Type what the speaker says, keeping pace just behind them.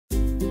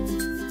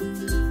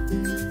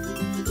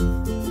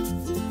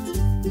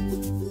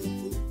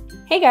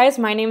Hey guys,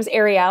 my name is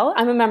Ariel.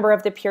 I'm a member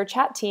of the Pure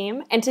Chat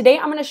team, and today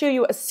I'm going to show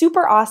you a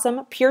super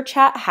awesome Pure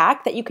Chat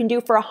hack that you can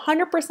do for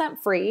 100%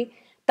 free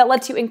that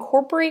lets you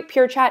incorporate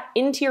Pure Chat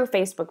into your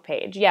Facebook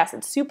page. Yes,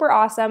 it's super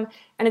awesome,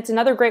 and it's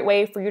another great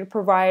way for you to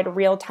provide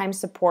real-time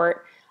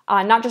support,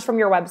 not just from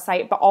your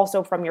website, but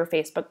also from your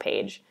Facebook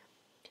page.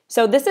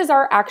 So this is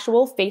our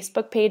actual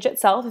Facebook page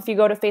itself. If you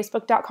go to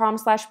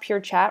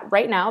facebook.com/purechat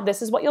right now,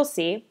 this is what you'll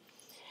see.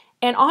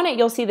 And on it,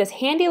 you'll see this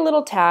handy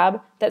little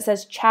tab that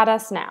says Chat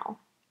Us Now.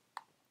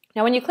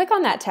 Now, when you click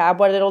on that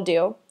tab, what it'll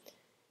do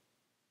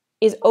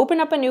is open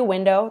up a new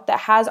window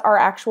that has our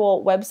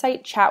actual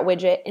website chat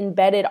widget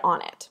embedded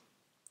on it.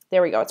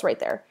 There we go, it's right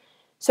there.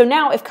 So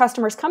now if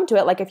customers come to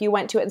it, like if you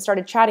went to it and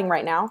started chatting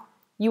right now,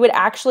 you would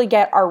actually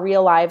get our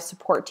real live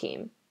support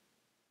team.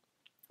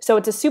 So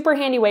it's a super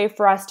handy way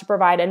for us to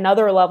provide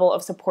another level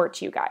of support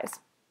to you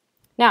guys.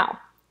 Now,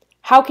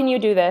 how can you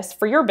do this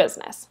for your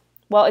business?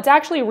 Well, it's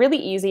actually really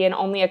easy and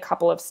only a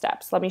couple of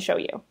steps. Let me show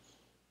you.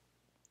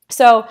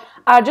 So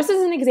just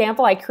as an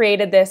example, I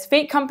created this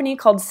fake company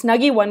called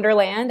Snuggie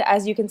Wonderland.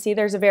 As you can see,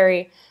 there's a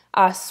very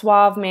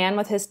suave man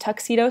with his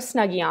tuxedo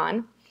Snuggie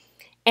on.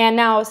 And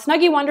now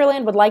Snuggie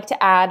Wonderland would like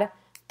to add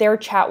their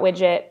chat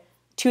widget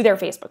to their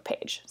Facebook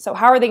page. So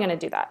how are they going to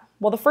do that?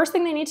 Well, the first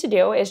thing they need to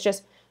do is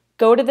just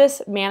go to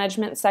this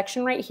management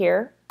section right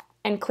here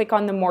and click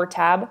on the More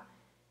tab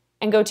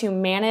and go to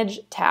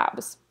Manage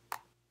Tabs.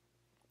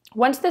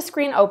 Once the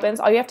screen opens,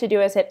 all you have to do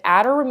is hit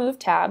Add or Remove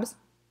Tabs.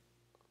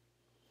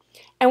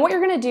 And what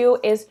you're going to do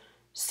is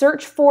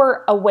search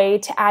for a way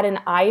to add an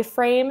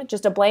iframe,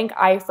 just a blank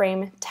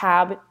iframe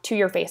tab to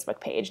your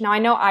Facebook page. Now, I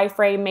know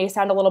iframe may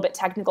sound a little bit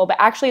technical, but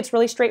actually it's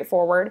really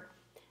straightforward.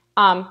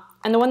 And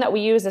the one that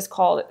we use is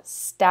called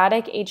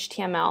Static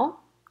HTML.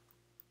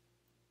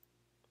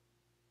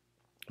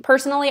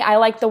 Personally, I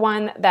like the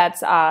one that's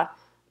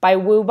by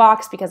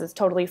Woobox because it's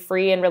totally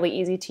free and really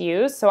easy to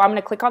use. So I'm going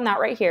to click on that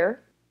right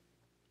here.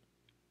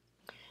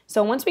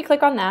 So once we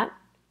click on that,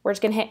 we're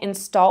just going to hit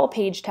Install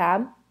Page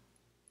tab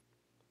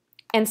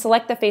and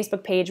select the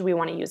Facebook page we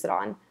want to use it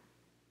on.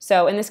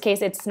 So in this case,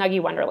 it's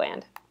Snuggie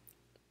Wonderland.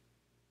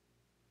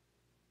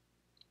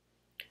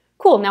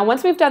 Cool, now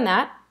once we've done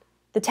that,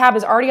 the tab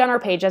is already on our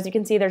page. As you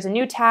can see, there's a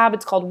new tab,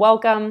 it's called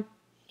Welcome,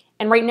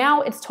 and right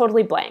now it's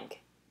totally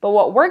blank. But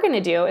what we're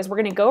gonna do is we're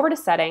gonna go over to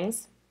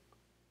Settings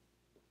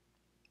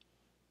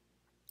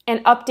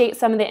and update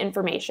some of the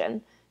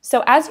information.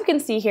 So as you can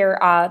see here,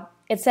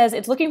 it says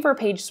it's looking for a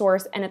page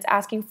source and it's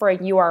asking for a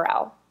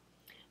URL.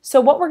 So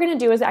what we're going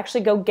to do is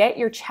actually go get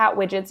your chat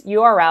widget's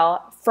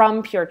URL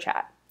from Pure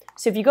Chat.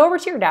 So if you go over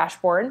to your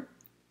dashboard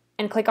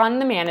and click on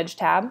the Manage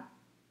tab,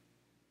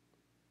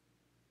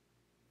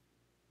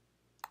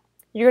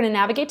 you're going to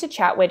navigate to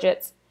Chat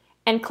Widgets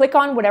and click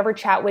on whatever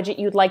chat widget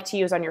you'd like to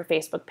use on your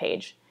Facebook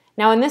page.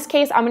 Now in this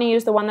case, I'm going to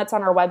use the one that's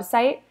on our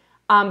website,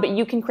 but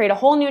you can create a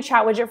whole new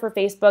chat widget for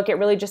Facebook. It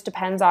really just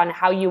depends on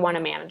how you want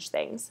to manage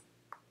things.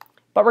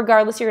 But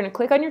regardless, you're going to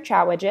click on your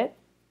chat widget,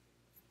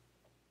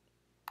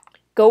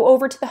 go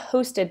over to the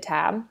Hosted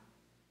tab,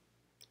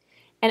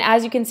 and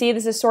as you can see,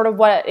 this is sort of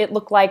what it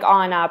looked like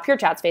on Pure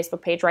Chat's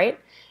Facebook page, right?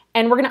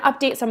 And we're going to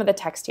update some of the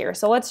text here.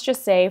 So let's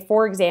just say,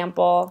 for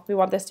example, we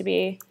want this to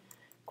be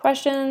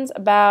questions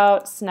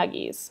about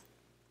Snuggies.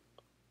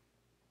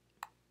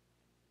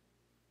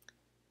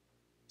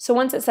 So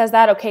once it says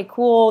that, okay,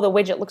 cool, the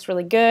widget looks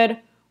really good,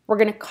 we're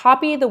going to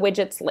copy the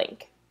widget's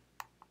link.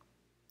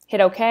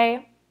 Hit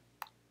OK,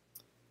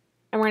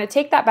 and we're going to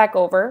take that back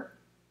over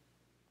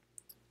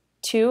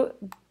to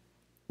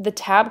the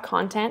tab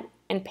content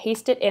and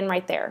paste it in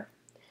right there.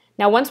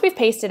 Now once we've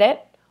pasted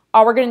it,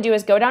 all we're going to do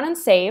is go down and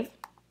save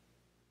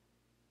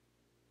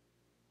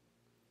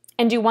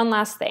and do one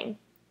last thing.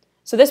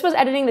 So this was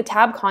editing the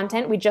tab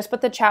content. We just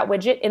put the chat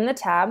widget in the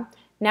tab.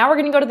 Now we're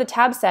going to go to the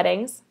tab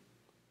settings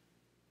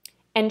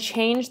and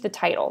change the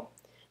title.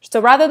 So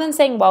rather than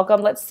saying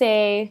welcome, let's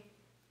say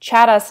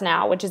Chat Us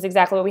Now, which is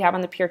exactly what we have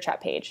on the Pure Chat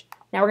page.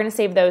 Now we're going to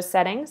save those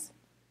settings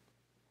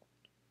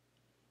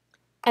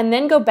and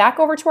then go back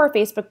over to our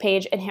Facebook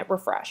page and hit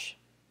refresh.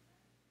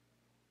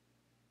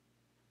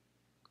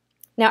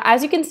 Now,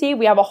 as you can see,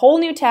 we have a whole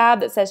new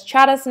tab that says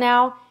Chat Us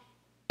Now,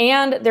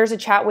 and there's a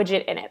chat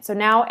widget in it. So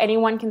now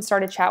anyone can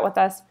start a chat with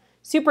us.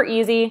 Super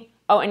easy.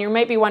 Oh, and you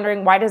might be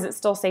wondering, why does it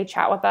still say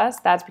chat with us?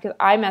 That's because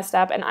I messed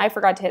up and I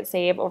forgot to hit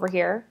save over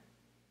here.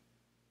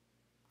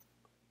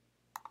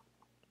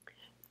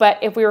 But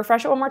if we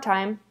refresh it one more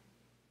time,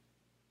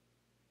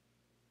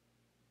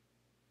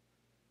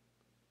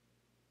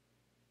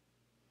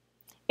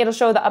 it'll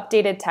show the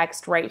updated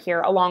text right here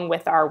along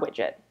with our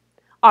widget.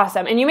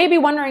 Awesome. And you may be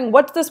wondering,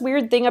 what's this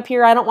weird thing up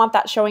here? I don't want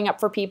that showing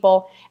up for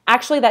people.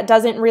 Actually, that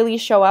doesn't really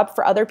show up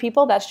for other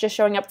people. That's just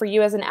showing up for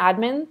you as an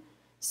admin.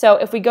 So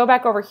if we go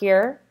back over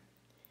here,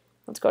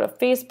 let's go to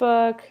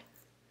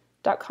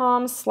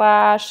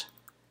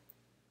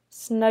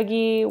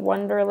facebook.com/Snuggie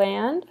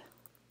Wonderland.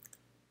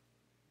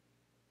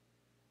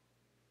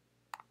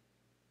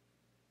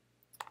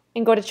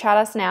 And go to Chat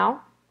Us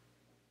Now.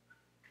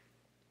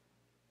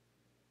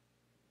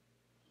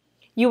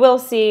 you will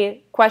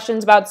see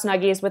questions about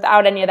Snuggies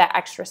without any of that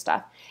extra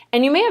stuff.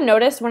 And you may have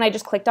noticed when I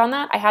just clicked on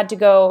that, I had to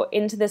go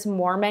into this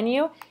More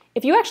menu.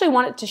 If you actually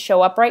want it to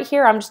show up right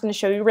here, I'm just going to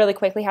show you really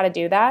quickly how to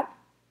do that.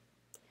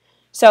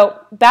 So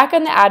back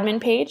on the admin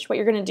page, what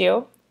you're going to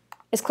do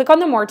is click on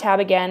the More tab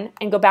again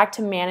and go back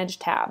to Manage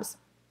Tabs.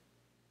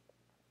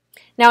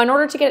 Now, in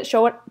order to get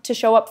it to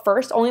show up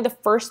first, only the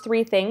first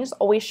 3 things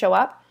always show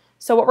up.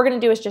 So what we're going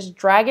to do is just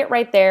drag it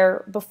right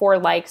there before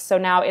likes. So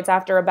now it's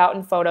after About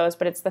and Photos,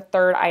 but it's the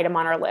 3rd item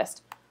on our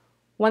list.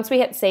 Once we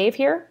hit Save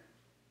here,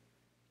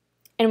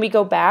 and we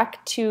go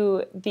back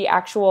to the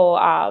actual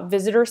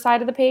visitor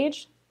side of the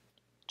page,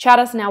 Chat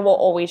Us Now will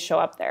always show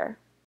up there.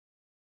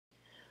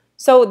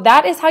 So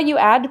that is how you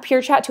add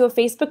PeerChat to a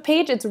Facebook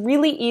page. It's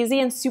really easy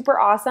and super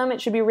awesome.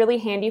 It should be really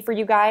handy for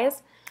you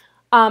guys.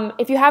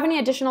 If you have any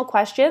additional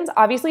questions,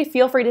 obviously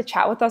feel free to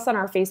chat with us on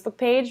our Facebook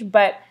page,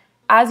 but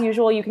as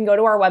usual, you can go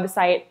to our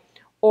website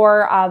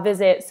or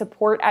visit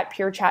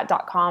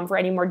support@peerchat.com for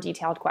any more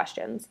detailed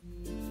questions.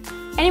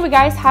 Anyway,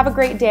 guys, have a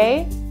great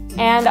day,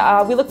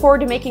 and we look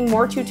forward to making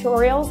more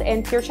tutorials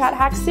and PeerChat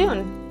hacks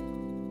soon.